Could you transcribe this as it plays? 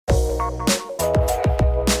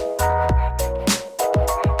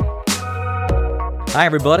Hi,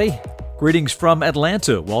 everybody. Greetings from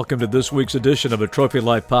Atlanta. Welcome to this week's edition of the Trophy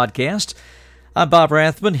Life Podcast. I'm Bob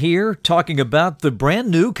Rathman here talking about the brand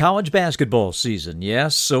new college basketball season.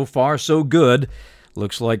 Yes, so far so good.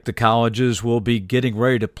 Looks like the colleges will be getting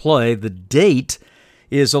ready to play. The date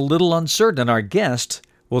is a little uncertain, and our guest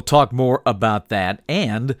will talk more about that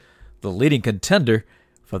and the leading contender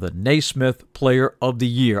for the Naismith Player of the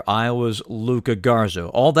Year, Iowa's Luka Garza.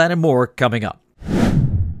 All that and more coming up.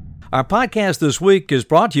 Our podcast this week is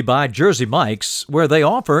brought to you by Jersey Mike's, where they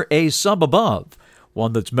offer a sub above,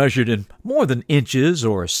 one that's measured in more than inches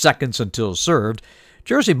or seconds until served.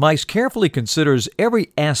 Jersey Mike's carefully considers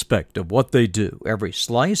every aspect of what they do, every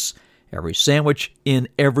slice, every sandwich in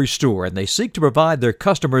every store, and they seek to provide their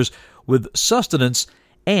customers with sustenance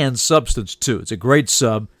and substance too. It's a great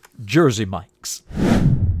sub, Jersey Mike's.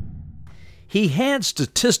 He had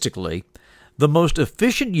statistically the most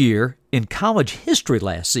efficient year in college history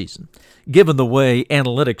last season, given the way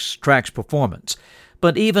analytics tracks performance.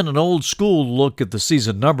 But even an old-school look at the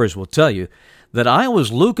season numbers will tell you that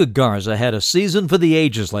Iowa's Luka Garza had a season for the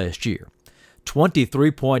ages last year.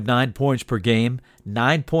 23.9 points per game,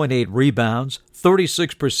 9.8 rebounds,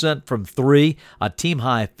 36% from three, a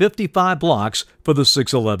team-high 55 blocks for the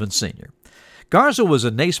 6'11 senior. Garza was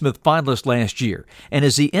a Naismith finalist last year, and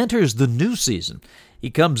as he enters the new season, he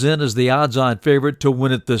comes in as the odds-on favorite to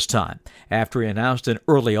win it this time, after he announced in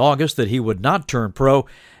early August that he would not turn pro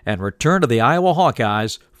and return to the Iowa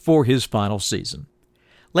Hawkeyes for his final season.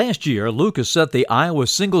 Last year, Luka set the Iowa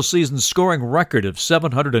single-season scoring record of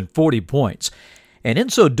 740 points, and in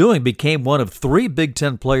so doing became one of three Big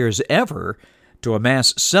Ten players ever to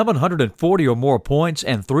amass 740 or more points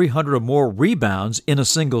and 300 or more rebounds in a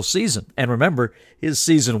single season. And remember, his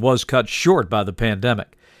season was cut short by the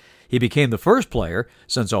pandemic. He became the first player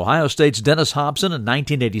since Ohio State's Dennis Hobson in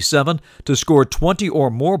 1987 to score 20 or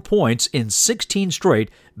more points in 16 straight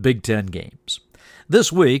Big Ten games.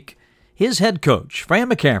 This week, his head coach, Fran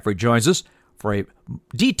McCaffery, joins us for a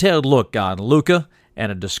detailed look on Luka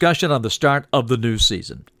and a discussion on the start of the new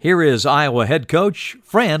season. Here is Iowa head coach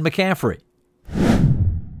Fran McCaffery.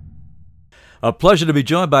 A pleasure to be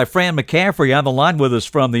joined by Fran McCaffery on the line with us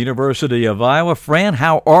from the University of Iowa. Fran,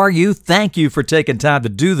 how are you? Thank you for taking time to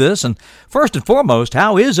do this. And first and foremost,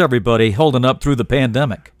 how is everybody holding up through the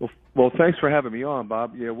pandemic? Well, thanks for having me on,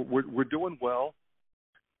 Bob. Yeah, we're doing well.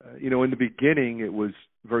 In the beginning, it was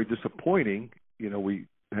very disappointing. We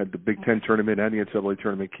had the Big Ten tournament and the NCAA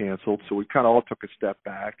tournament canceled, so we kind of all took a step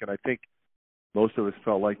back. And I think most of us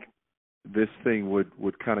felt like this thing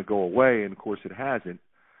would kind of go away, and of course it hasn't.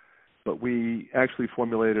 But we actually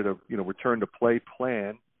formulated a return-to-play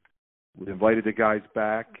plan. We invited the guys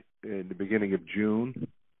back in the beginning of June,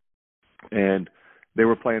 and they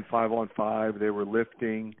were playing 5-on-5. They were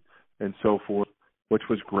lifting and so forth, which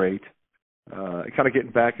was great. Kind of getting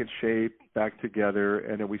back in shape, back together,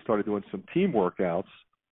 and then we started doing some team workouts,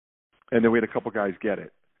 and then we had a couple guys get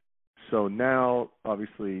it. So now,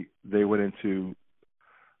 obviously, they went into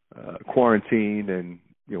quarantine and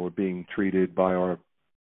were being treated by our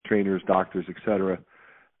trainers, doctors, etc.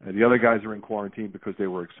 The other guys are in quarantine because they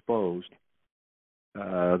were exposed.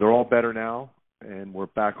 They're all better now, and we're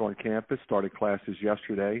back on campus, started classes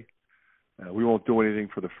yesterday. We won't do anything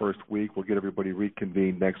for the first week. We'll get everybody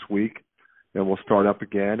reconvened next week, and we'll start up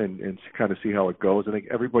again and kind of see how it goes. I think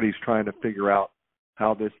everybody's trying to figure out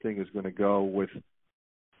how this thing is going to go with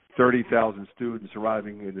 30,000 students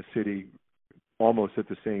arriving in the city almost at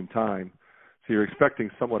the same time. So you're expecting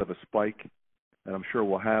somewhat of a spike, and I'm sure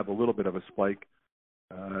we'll have a little bit of a spike,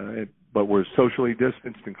 but we're socially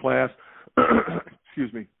distanced in class.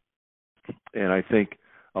 Excuse me. And I think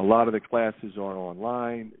a lot of the classes are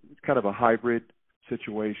online. It's kind of a hybrid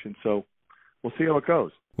situation, so we'll see how it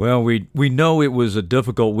goes. Well, we know it was a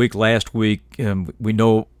difficult week last week. We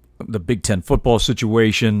know the Big Ten football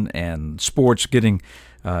situation and sports getting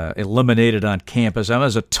eliminated on campus. That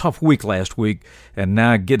was a tough week last week, and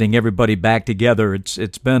now getting everybody back together,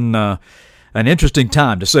 it's been an interesting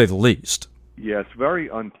time, to say the least. Yeah, it's very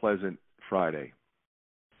unpleasant Friday.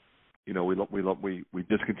 We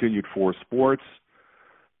discontinued 4 sports.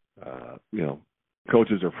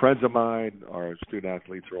 Coaches are friends of mine. Our student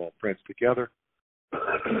athletes are all friends together.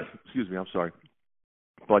 Excuse me, I'm sorry.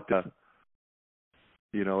 But,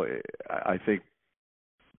 I think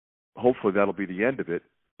hopefully that'll be the end of it.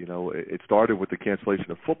 It started with the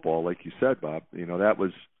cancellation of football, like you said, Bob. That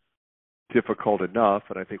was difficult enough,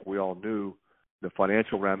 and I think we all knew the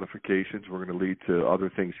financial ramifications were going to lead to other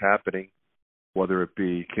things happening, whether it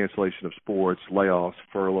be cancellation of sports, layoffs,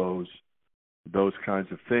 furloughs, those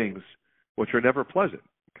kinds of things, which are never pleasant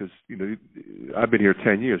because, I've been here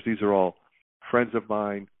 10 years. These are all friends of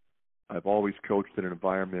mine. I've always coached in an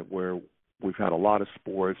environment where we've had a lot of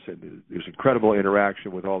sports, and there's incredible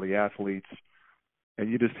interaction with all the athletes. And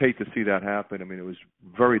you just hate to see that happen. I mean, it was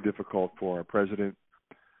very difficult for our president,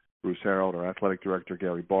 Bruce Harold, our athletic director,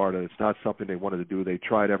 Gary Barta. It's not something they wanted to do. They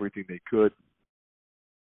tried everything they could.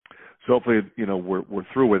 So hopefully, we're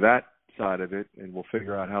through with that side of it, and we'll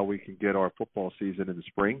figure out how we can get our football season in the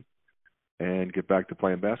spring and get back to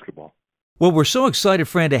playing basketball. Well, we're so excited,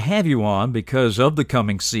 Fran, to have you on because of the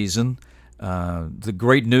coming season. The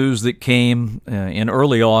great news that came in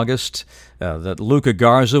early August that Luka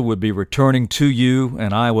Garza would be returning to you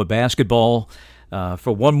and Iowa basketball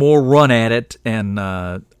for one more run at it, and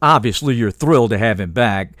obviously you're thrilled to have him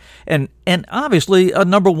back, and obviously a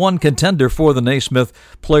number one contender for the Naismith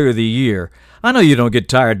Player of the Year. I know you don't get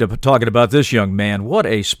tired of talking about this young man. What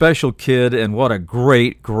a special kid and what a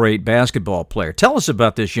great, great basketball player. Tell us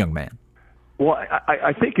about this young man. Well,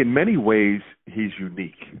 I think in many ways he's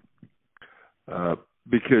unique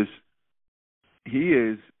because he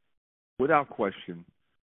is, without question,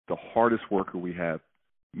 the hardest worker we have,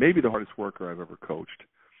 maybe the hardest worker I've ever coached.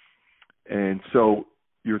 And so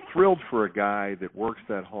you're thrilled for a guy that works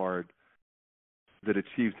that hard that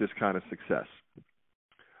achieves this kind of success.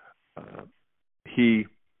 He,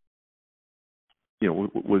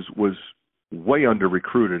 was way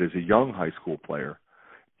under-recruited as a young high school player.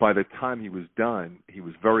 By the time he was done, he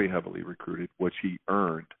was very heavily recruited, which he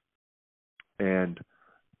earned, and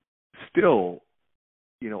still,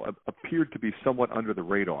 appeared to be somewhat under the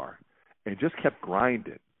radar, and just kept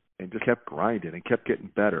grinding and kept getting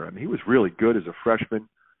better. I mean, he was really good as a freshman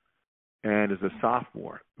and as a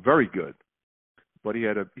sophomore, very good. But he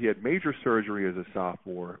had major surgery as a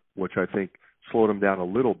sophomore, which I think slowed him down a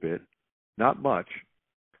little bit, not much,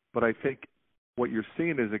 but I think what you're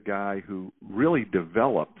seeing is a guy who really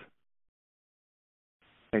developed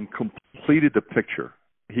and completed the picture.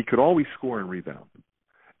 He could always score and rebound,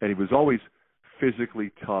 and he was always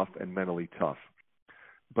physically tough and mentally tough.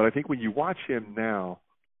 But I think when you watch him now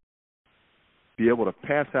be able to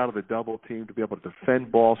pass out of the double team, to be able to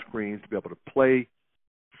defend ball screens, to be able to play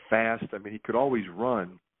fast, I mean, he could always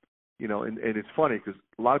run, and it's funny because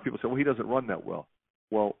a lot of people say, well, he doesn't run that well.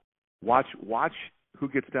 Well, watch who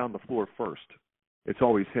gets down the floor first. It's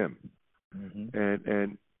always him. Mm-hmm.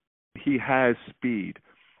 And he has speed,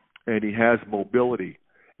 and he has mobility,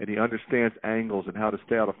 and he understands angles and how to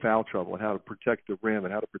stay out of foul trouble and how to protect the rim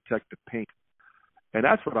and how to protect the paint. And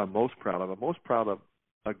that's what I'm most proud of. I'm most proud of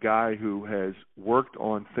a guy who has worked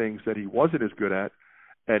on things that he wasn't as good at,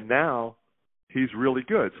 and now he's really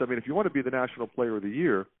good. So, I mean, if you want to be the National Player of the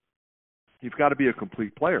Year, you've got to be a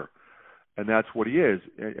complete player, and that's what he is.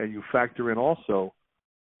 And you factor in also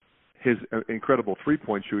his incredible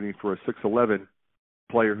three-point shooting for a 6'11"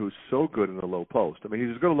 player who's so good in the low post. I mean,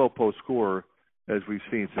 he's as good a low post scorer as we've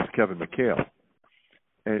seen since Kevin McHale.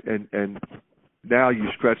 And now you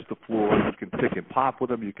stretch the floor. You can pick and pop with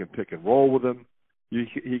him. You can pick and roll with him.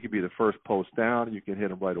 He can be the first post down. You can hit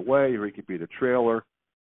him right away, or he can be the trailer,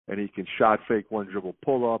 and he can shot fake one dribble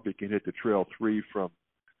pull up. He can hit the trail three from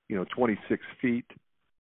 26 feet.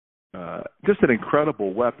 Just an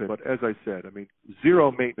incredible weapon. But as I said, I mean,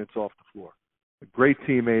 zero maintenance off the floor. A great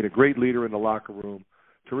teammate, a great leader in the locker room,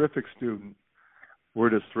 terrific student. We're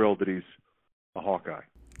just thrilled that he's a Hawkeye.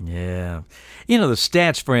 Yeah. The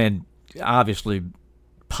stats, Fran, obviously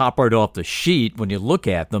pop right off the sheet when you look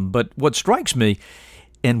at them. But what strikes me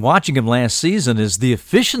in watching him last season is the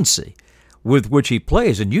efficiency with which he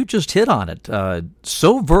plays. And you just hit on it.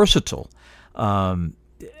 So versatile.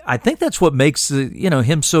 I think that's what makes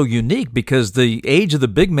him so unique, because the age of the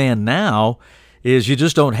big man now is you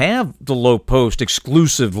just don't have the low post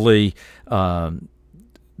exclusively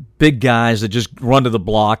big guys that just run to the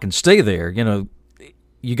block and stay there.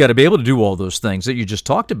 You got to be able to do all those things that you just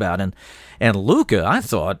talked about. And Luka, I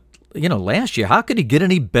thought, last year, how could he get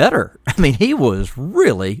any better? I mean, he was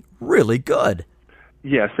really, really good.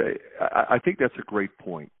 Yes, I think that's a great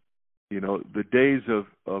point. The days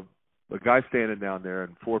of a guy standing down there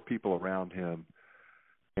and four people around him,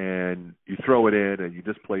 and you throw it in and you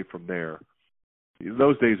just play from there,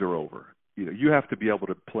 those days are over. You have to be able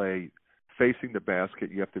to play facing the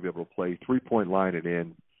basket. You have to be able to play three-point line it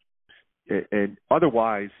in. And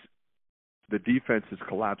otherwise, the defenses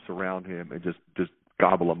collapse around him and just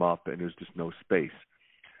gobble him up, and there's just no space.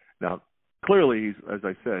 Now, clearly, he's, as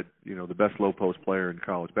I said, the best low-post player in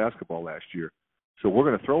college basketball last year. So we're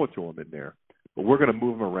going to throw it to him in there. But we're going to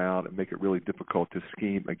move him around and make it really difficult to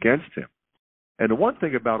scheme against him. And the one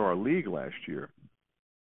thing about our league last year,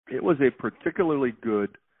 it was a particularly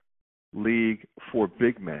good league for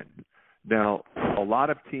big men. Now, a lot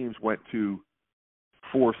of teams went to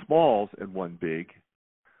 4 smalls and 1 big,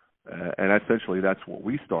 and essentially that's what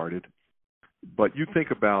we started. But you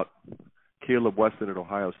think about Caleb Weston at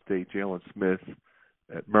Ohio State, Jalen Smith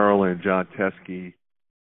at Maryland, John Teskey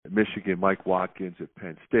at Michigan, Mike Watkins at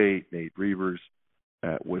Penn State, Nate Reavers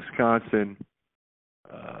at Wisconsin,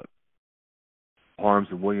 Harms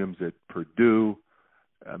and Williams at Purdue.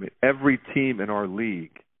 I mean, every team in our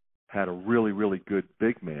league had a really, really good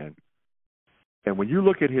big man. And when you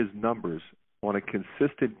look at his numbers on a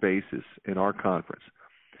consistent basis in our conference,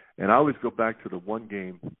 and I always go back to the one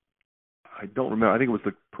game, I don't remember, I think it was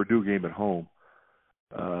the Purdue game at home.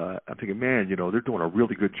 I'm thinking, man, they're doing a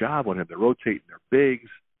really good job on him. They're rotating their bigs,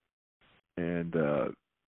 and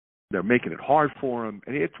they're making it hard for him.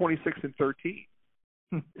 And he had 26 and 13,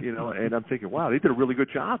 and I'm thinking, wow, they did a really good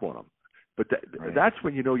job on him. But that's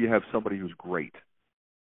when you have somebody who's great.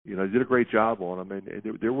 They did a great job on him,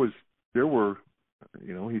 and there were,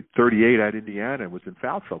 he's 38 at Indiana and was in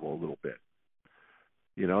foul trouble a little bit.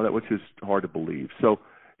 That was just hard to believe. So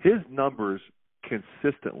his numbers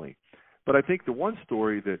consistently. But I think the one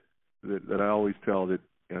story that I always tell that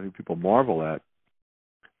I think people marvel at,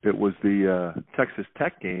 it was the Texas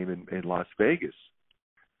Tech game in Las Vegas.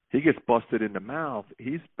 He gets busted in the mouth.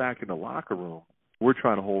 He's back in the locker room. We're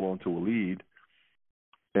trying to hold on to a lead,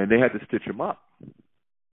 and they had to stitch him up.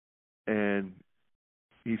 And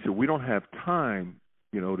he said, we don't have time,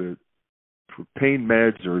 for pain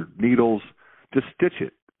meds or needles. Just stitch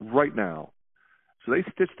it right now. So they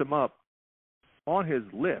stitched him up on his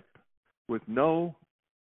lip with no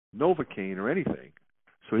Novocaine or anything,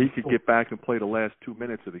 so he could get back and play the last 2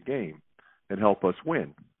 minutes of the game and help us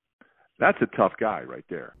win. That's a tough guy right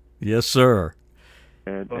there. Yes, sir.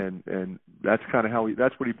 And that's kind of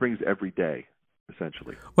that's what he brings every day,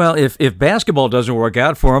 essentially. Well, if basketball doesn't work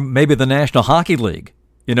out for him, maybe the National Hockey League,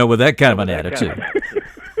 with that kind of an attitude.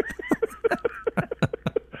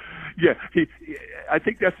 Yeah, I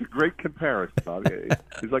think that's a great comparison, Bob.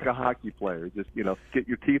 He's like a hockey player. Just, get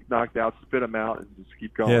your teeth knocked out, spit them out, and just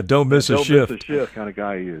keep going. Yeah, don't miss a shift. Don't miss a shift kind of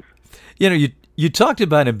guy he is. You talked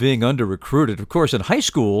about him being under-recruited. Of course, in high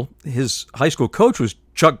school, his high school coach was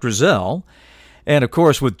Chuck Drizel. And, of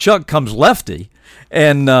course, with Chuck comes Lefty.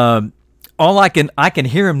 And all I can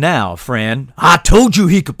hear him now, Fran. I told you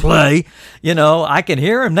he could play. I can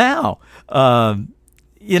hear him now.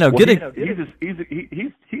 He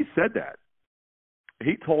said that.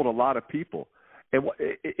 He told a lot of people. And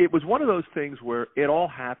it was one of those things where it all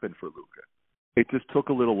happened for Luka. It just took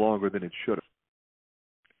a little longer than it should have.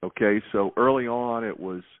 Okay, so early on it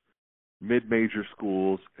was mid-major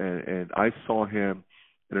schools, and I saw him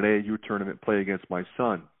in an AAU tournament play against my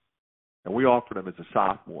son. And we offered him as a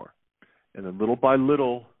sophomore. And then little by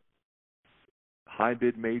little, high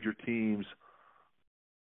mid-major teams,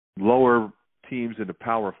 lower teams into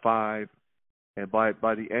Power 5, and by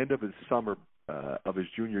the end of his summer of his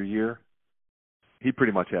junior year, he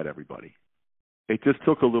pretty much had everybody. It just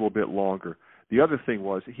took a little bit longer. The other thing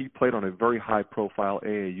was he played on a very high-profile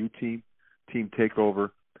AAU team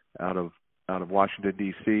takeover out of Washington,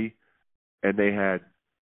 D.C., and they had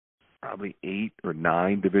probably 8 or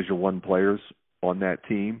 9 Division I players on that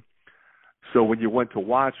team. So when you went to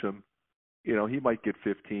watch him, he might get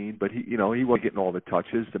 15, but he wasn't getting all the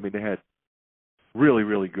touches. I mean, they had really,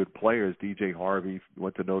 really good players. DJ Harvey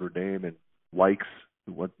went to Notre Dame, and Likes,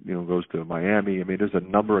 goes to Miami. I mean, there's a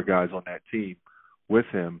number of guys on that team with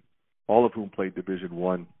him, all of whom played Division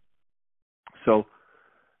I. So,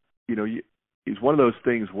 he's one of those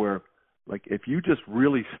things where, like, if you just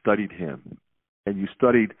really studied him and you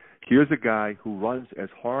studied, here's a guy who runs as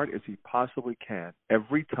hard as he possibly can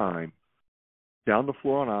every time down the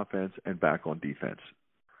floor on offense and back on defense.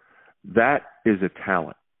 That is a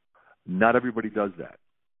talent. Not everybody does that.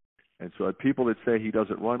 And so people that say he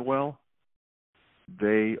doesn't run well,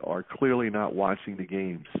 they are clearly not watching the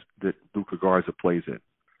games that Luka Garza plays in,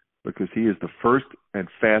 because he is the first and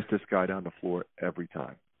fastest guy down the floor every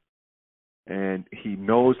time. And he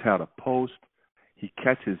knows how to post. He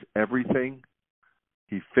catches everything.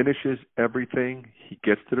 He finishes everything. He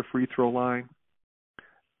gets to the free throw line.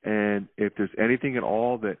 And if there's anything at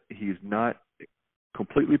all that he's not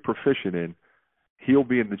completely proficient in, he'll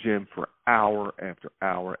be in the gym for hour after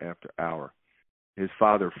hour after hour. His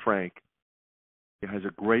father, Frank, has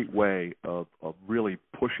a great way of really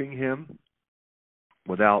pushing him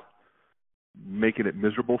without making it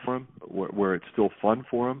miserable for him, where it's still fun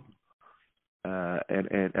for him.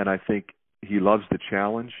 And I think he loves the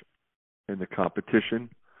challenge and the competition.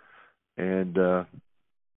 And,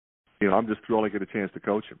 I'm just thrilled I get a chance to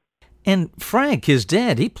coach him. And Frank, his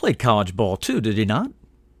dad, he played college ball too, did he not?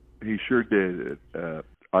 He sure did.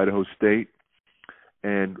 Idaho State.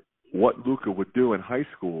 And what Luka would do in high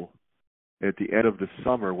school at the end of the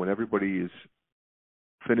summer when everybody is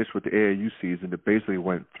finished with the AAU season, that basically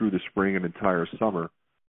went through the spring and entire summer,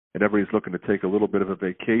 and everybody's looking to take a little bit of a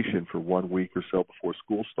vacation for 1 week or so before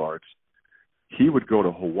school starts, he would go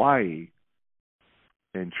to Hawaii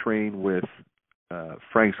and train with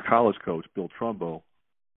Frank's college coach, Bill Trumbo,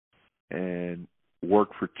 and work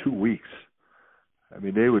for 2 weeks. I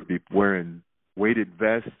mean, they would be wearing weighted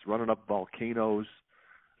vests, running up volcanoes,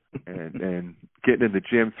 and getting in the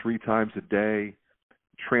gym 3 times a day,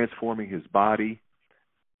 transforming his body.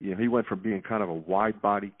 You know, he went from being kind of a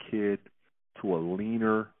wide-body kid to a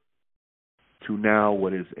leaner to now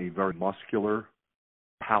what is a very muscular,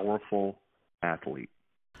 powerful athlete.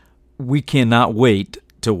 We cannot wait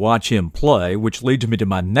to watch him play, which leads me to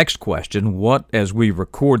my next question. What, as we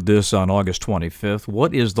record this on August 25th,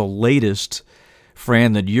 what is the latest,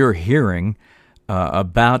 Fran, that you're hearing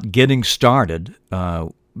about getting started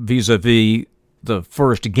vis-a-vis the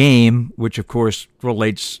first game, which, of course,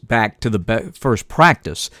 relates back to the first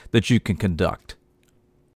practice that you can conduct?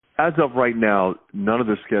 As of right now, none of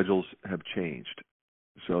the schedules have changed.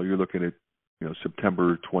 So you're looking at,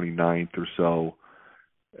 September 29th or so,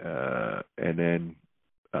 and then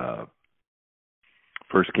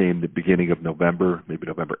first game the beginning of November, maybe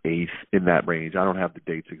November 8th, in that range. I don't have the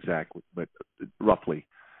dates exactly, but roughly.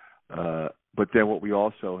 But then what we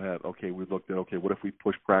also have, we looked at, what if we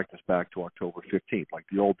push practice back to October 15th, like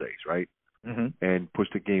the old days, right? Mm-hmm. And push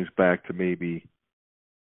the games back to maybe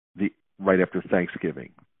right after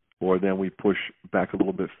Thanksgiving. Or then we push back a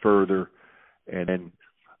little bit further and then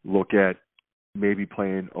look at maybe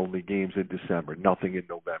playing only games in December, nothing in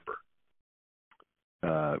November.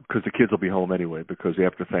 Because the kids will be home anyway, because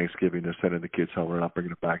after Thanksgiving they're sending the kids home. We're not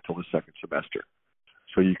bringing it back till the second semester.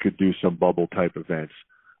 So you could do some bubble-type events.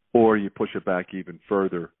 Or you push it back even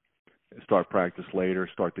further, start practice later,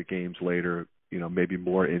 start the games later, maybe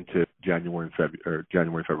more into January,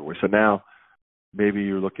 February. So now maybe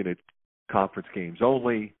you're looking at conference games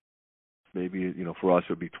only. Maybe, for us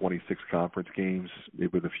it would be 26 conference games,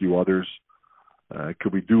 maybe with a few others.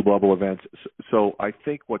 Could we do bubble events? So I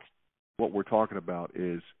think what we're talking about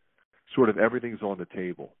is sort of everything's on the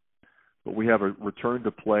table. But we have a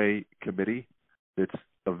return-to-play committee that's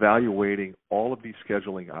evaluating all of these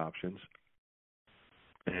scheduling options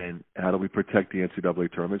and how do we protect the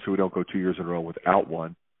NCAA tournament so we don't go 2 years in a row without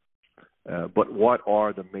one. But what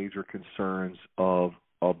are the major concerns of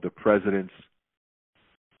the presidents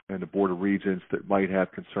and the Board of Regents that might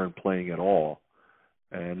have concern playing at all?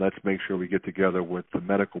 And let's make sure we get together with the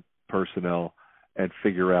medical personnel and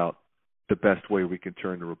figure out the best way we can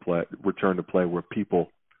return to play where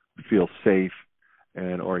people feel safe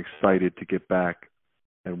and are excited to get back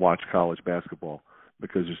and watch college basketball,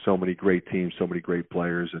 because there's so many great teams, so many great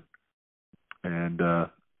players, and I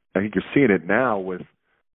think you're seeing it now with,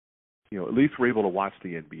 at least we're able to watch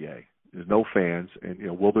the NBA. There's no fans,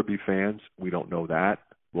 and will there be fans? We don't know that.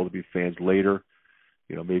 Will there be fans later?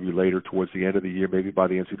 Maybe later towards the end of the year, maybe by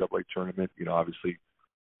the NCAA tournament. Obviously,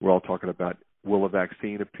 we're all talking about, will a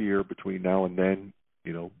vaccine appear between now and then?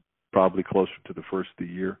 Probably closer to the first of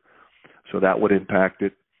the year, so that would impact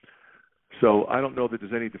it. So I don't know that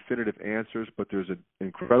there's any definitive answers, but there's an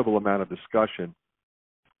incredible amount of discussion.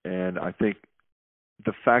 And I think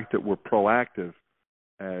the fact that we're proactive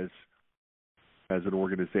as an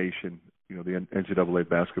organization, the NCAA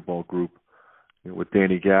basketball group, with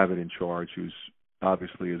Danny Gavin in charge, who's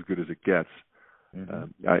obviously as good as it gets,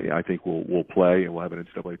 I think we'll play and we'll have an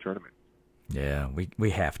NCAA tournament. Yeah,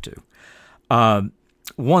 we have to.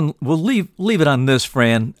 We'll leave it on this,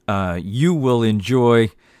 Fran. You will enjoy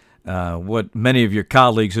what many of your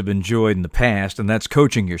colleagues have enjoyed in the past, and that's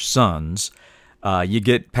coaching your sons. You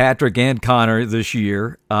get Patrick and Connor this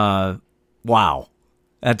year. Wow,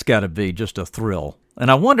 that's got to be just a thrill. And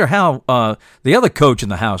I wonder how the other coach in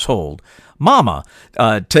the household, Mama,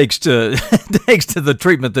 takes to the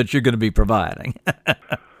treatment that you're going to be providing.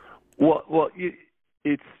 Well,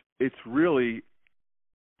 it's really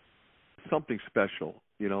something special,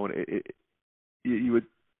 And you would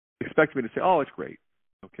expect me to say, "Oh, it's great."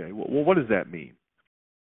 Okay, well, what does that mean?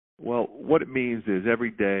 Well, what it means is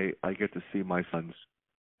every day I get to see my sons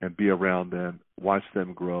and be around them, watch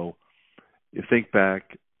them grow. You think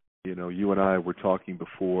back, you and I were talking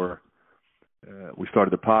before we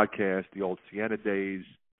started the podcast, the old Siena days.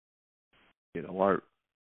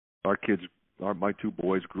 Our kids, my two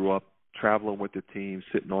boys grew up traveling with the team,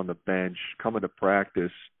 sitting on the bench, coming to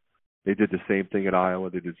practice. They did the same thing at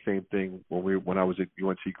Iowa. They did the same thing when I was at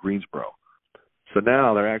UNC Greensboro. So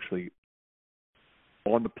now they're actually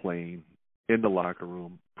on the plane, in the locker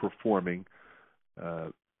room, performing.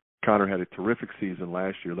 Connor had a terrific season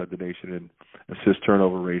last year, led the nation in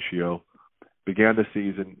assist-turnover ratio. Began the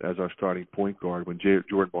season as our starting point guard. When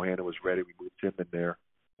Jordan Bohannon was ready, we moved him in there.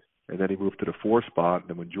 And then he moved to the 4 spot. And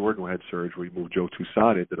then when Jordan had surgery, we moved Joe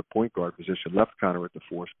Toussaint into the point guard position, left Connor at the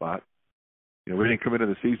 4 spot. We didn't come into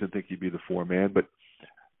the season think he'd be the 4-man, but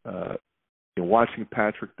watching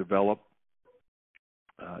Patrick develop,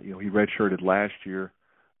 he redshirted last year,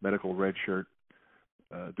 medical redshirt,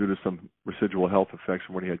 due to some residual health effects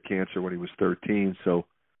from when he had cancer when he was 13. So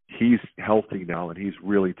he's healthy now, and he's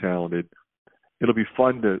really talented. It'll be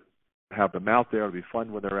fun to have them out there. It'll be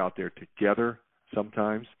fun when they're out there together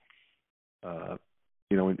sometimes.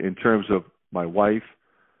 In terms of my wife,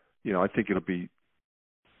 I think it'll be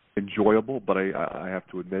enjoyable, but I have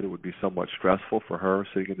to admit it would be somewhat stressful for her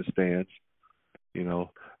sitting in the stands.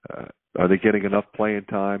 Are they getting enough playing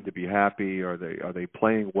time to be happy? Are they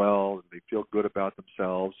playing well? Do they feel good about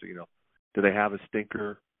themselves? Do they have a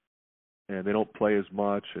stinker and they don't play as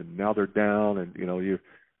much and now they're down? And you,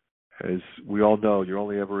 as we all know, you're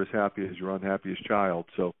only ever as happy as your unhappiest child.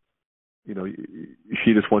 So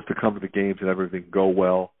she just wants to come to the games and everything go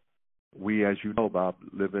well. We, as you know, Bob,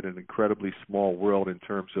 live in an incredibly small world in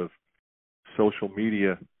terms of social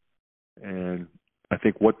media, and I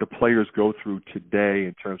think what the players go through today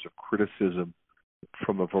in terms of criticism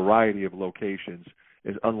from a variety of locations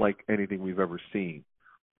is unlike anything we've ever seen.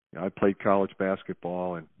 I played college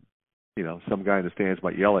basketball, and some guy in the stands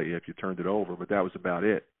might yell at you if you turned it over, but that was about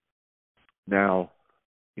it. Now,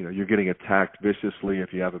 you're getting attacked viciously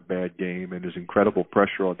if you have a bad game, and there's incredible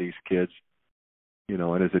pressure on these kids.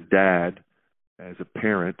 And as a dad, as a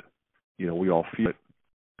parent, we all feel it.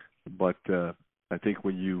 But I think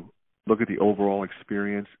when you look at the overall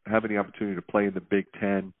experience, having the opportunity to play in the Big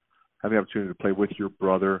Ten, having the opportunity to play with your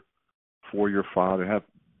brother, for your father, have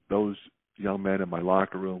those young men in my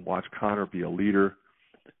locker room, watch Connor be a leader,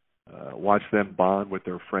 watch them bond with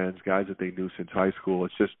their friends, guys that they knew since high school.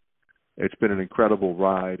 It's been an incredible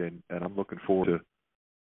ride, and I'm looking forward to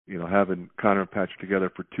having Connor and Patrick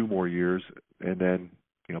together for 2 more years, and then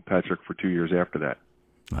Patrick for 2 years after that.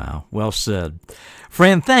 Wow, well said.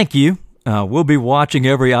 Fran, thank you. We'll be watching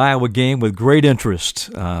every Iowa game with great interest.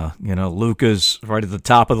 Luca's right at the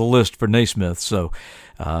top of the list for Naismith, so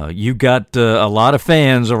you've got a lot of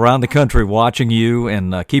fans around the country watching you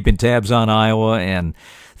and keeping tabs on Iowa, and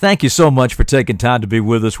thank you so much for taking time to be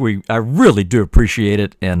with us. I really do appreciate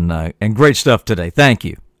it, and great stuff today. Thank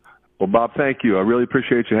you. Well, Bob, thank you. I really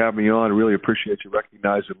appreciate you having me on. I really appreciate you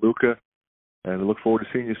recognizing Luca, and I look forward to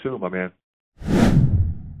seeing you soon, my man.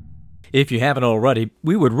 If you haven't already,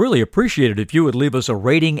 we would really appreciate it if you would leave us a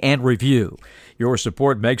rating and review. Your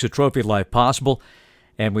support makes a Trophy Life possible,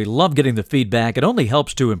 and we love getting the feedback. It only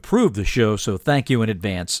helps to improve the show, so thank you in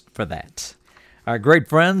advance for that. Our great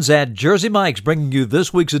friends at Jersey Mike's bringing you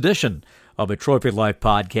this week's edition of a Trophy Life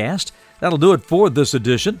podcast. That'll do it for this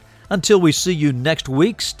edition. Until we see you next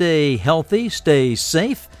week, stay healthy, stay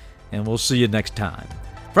safe, and we'll see you next time.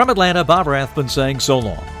 From Atlanta, Bob Rathman saying so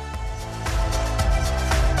long.